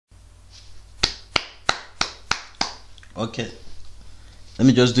Okay, let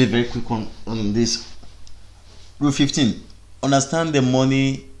me just do a very quick one on this. Rule 15: understand the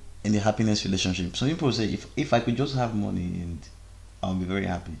money and the happiness relationship. Some people say, if I could just have money and I'll be very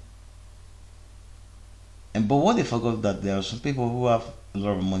happy. And but what they forgot, that there are some people who have a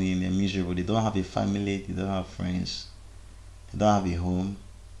lot of money and they're miserable. They don't have a family, they don't have friends, they don't have a home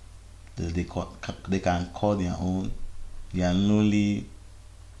that they can call their own. They are lonely,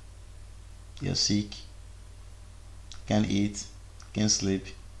 they are sick, can't eat, can't sleep.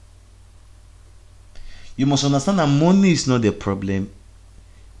 You must understand that money is not the problem,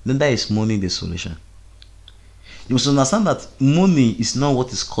 neither is money the solution. You must understand that money is not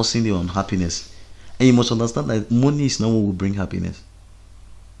what is causing the unhappiness, and you must understand that money is not what will bring happiness.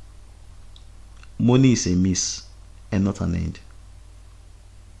 Money is a means and not an end.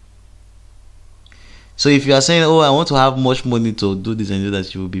 So if you are saying, oh, I want to have much money to do this and do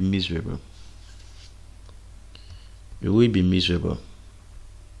that, you will be miserable. You will be miserable.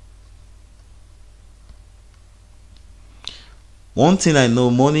 One thing I know,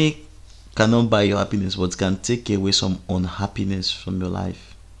 money cannot buy your happiness, but can take away some unhappiness from your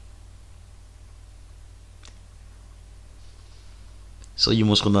life. So you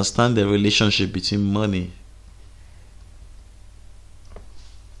must understand the relationship between money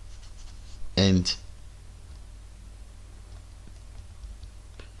and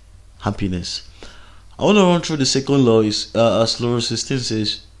happiness. I want to run through the second law. Is as law 16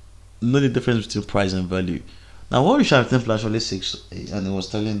 says, know the difference between price and value. Now, what Richard Temple actually says, and he was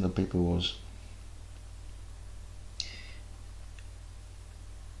telling the people, was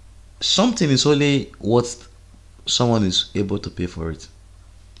something is only what someone is able to pay for it.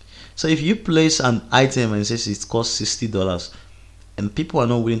 So if you place an item and it says it costs $60 and people are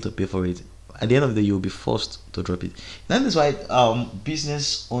not willing to pay for it, at the end of the day you'll be forced to drop it. That is why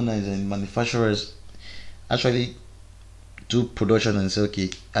business owners and manufacturers actually do production and say, okay,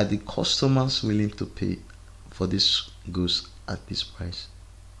 are the customers willing to pay for this goods at this price?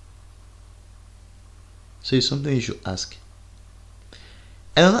 So it's something you should ask.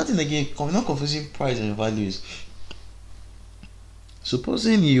 And another thing again, not confusing price and value is,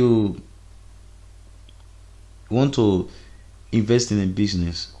 supposing you want to invest in a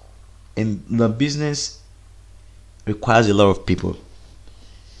business and the business requires a lot of people,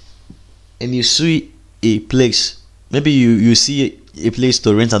 and you see a place, maybe you see a place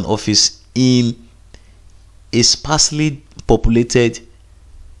to rent an office in a sparsely populated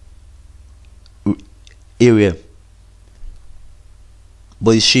area,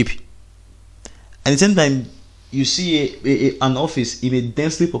 but it's cheap. And at the same time, you see an office in a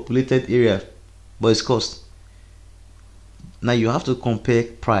densely populated area, but it's cost. Now you have to compare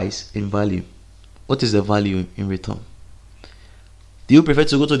price and value. What is the value in return? Do you prefer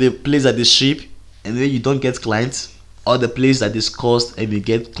to go to the place that is cheap and then you don't get clients, or the place that is cost and you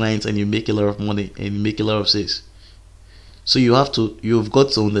get clients and you make a lot of money and you make a lot of sales? So you've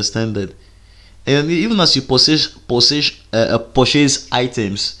got to understand that. And even as you purchase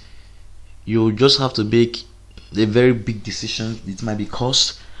items, you just have to make a very big decision. It might be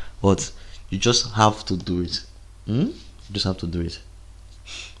cost, but you just have to do it. You just have to do it.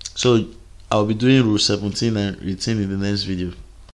 So I'll be doing rule 17 and 18 in the next video.